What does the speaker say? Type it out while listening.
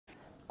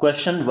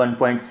Question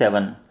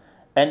 1.7.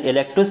 An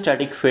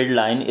electrostatic field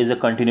line is a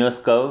continuous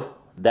curve.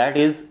 That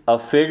is, a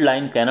field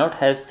line cannot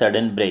have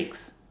sudden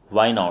breaks.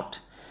 Why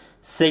not?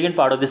 Second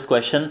part of this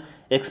question,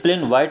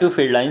 explain why two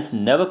field lines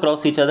never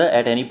cross each other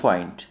at any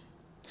point.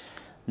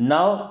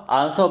 Now,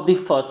 answer of the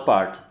first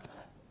part.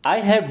 I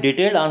have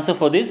detailed answer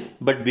for this,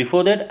 but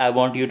before that I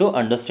want you to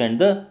understand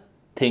the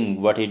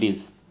thing, what it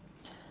is.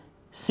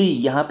 See,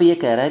 यहाँ पे ये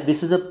कह रहा है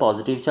this is a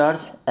positive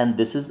charge and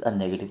this is a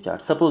negative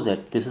charge. Suppose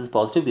that this is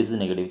positive, this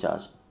is negative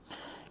charge.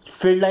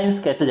 Field lines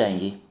कैसे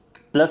जाएंगी?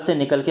 Plus से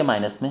निकल के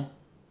माइनस में.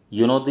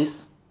 यू नो दिस,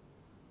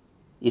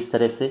 इस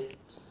तरह से.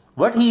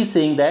 What he is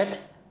saying that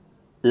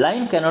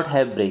line cannot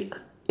have break.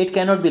 It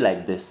cannot be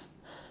like this.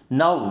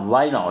 Now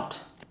why not?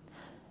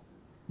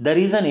 The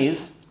reason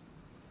is,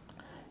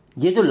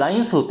 ये जो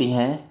लाइंस होती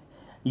हैं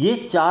ये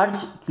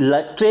चार्ज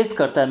ट्रेस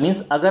करता है.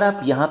 मीन्स अगर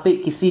आप यहाँ पे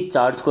किसी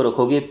चार्ज को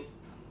रखोगे,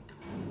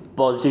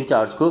 पॉजिटिव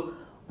चार्ज को,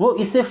 वो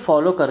इसे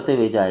फॉलो करते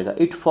हुए जाएगा.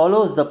 It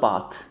follows the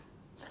path.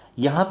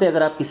 यहाँ पे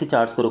अगर आप किसी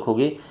चार्ज को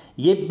रखोगे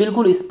ये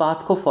बिल्कुल इस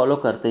पाथ को फॉलो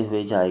करते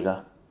हुए जाएगा.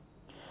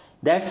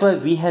 That's why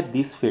we have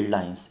this field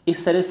lines.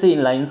 इस तरह से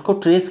इन लाइंस को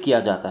ट्रेस किया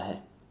जाता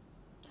है.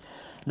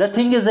 The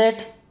thing is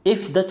that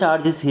if the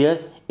charge is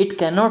here it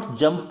can not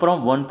jump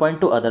from one point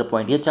two other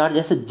point. ये चार्ज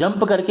ऐसे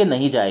जंप करके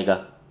नहीं जाएगा.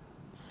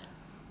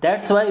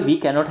 That's why we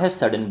can not have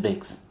sudden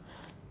breaks.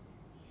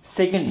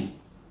 Second,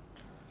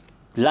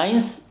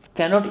 lines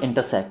cannot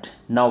intersect.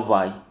 Now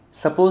Y?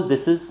 Suppose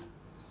this is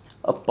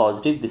a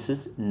positive, this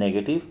is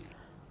negative.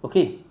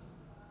 Okay,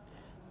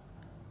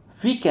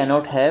 we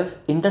cannot have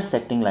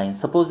intersecting lines.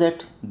 Suppose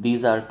that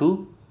these are two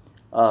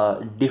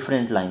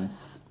different lines.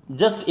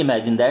 Just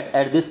imagine that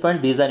at this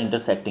point these are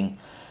intersecting.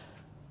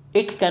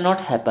 It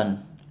cannot happen.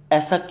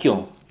 ऐसा क्यों?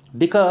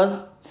 Because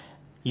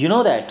you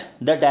know that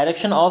the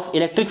direction of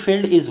electric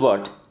field is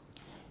what?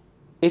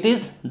 It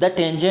is the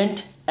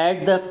tangent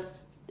at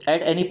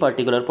any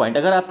particular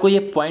point. अगर आपको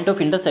ये point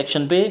of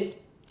intersection पे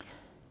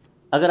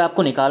अगर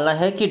आपको निकालना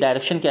है कि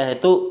डायरेक्शन क्या है,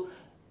 तो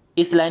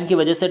इस लाइन की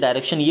वजह से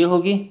डायरेक्शन ये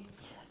होगी,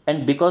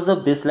 and because of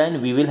this line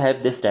we will have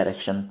this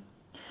direction.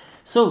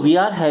 So we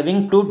are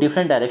having to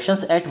different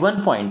directions eight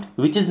one point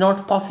which is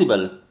not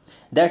possible.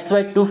 That's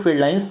why to field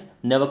lines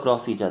never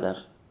cross each other.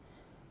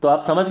 तो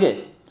आप समझ गए.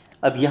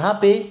 अब यहाँ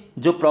पे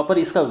जो proper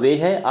इसका वे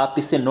है आप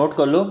इससे नोट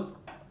कर लो.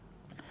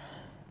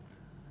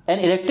 An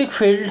electric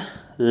field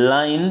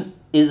line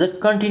is a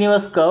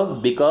continuous curve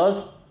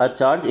because a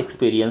charge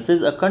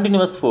experiences a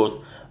continuous force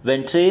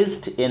when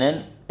traced in an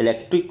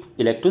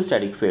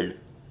electrostatic field.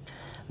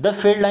 The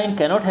field line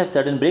cannot have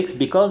sudden breaks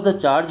because the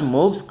charge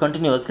moves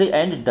continuously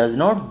and does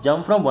not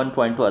jump from one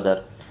point to other.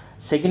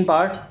 Second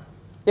part,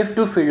 if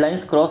two field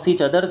lines cross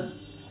each other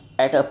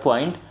at a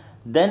point,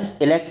 then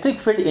electric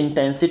field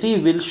intensity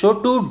will show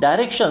two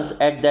directions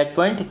at that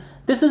point.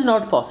 This is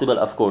not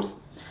possible, of course.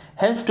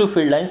 Hence, two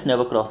field lines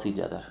never cross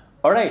each other.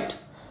 Alright.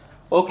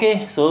 Okay,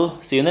 so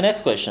see you in the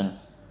next question.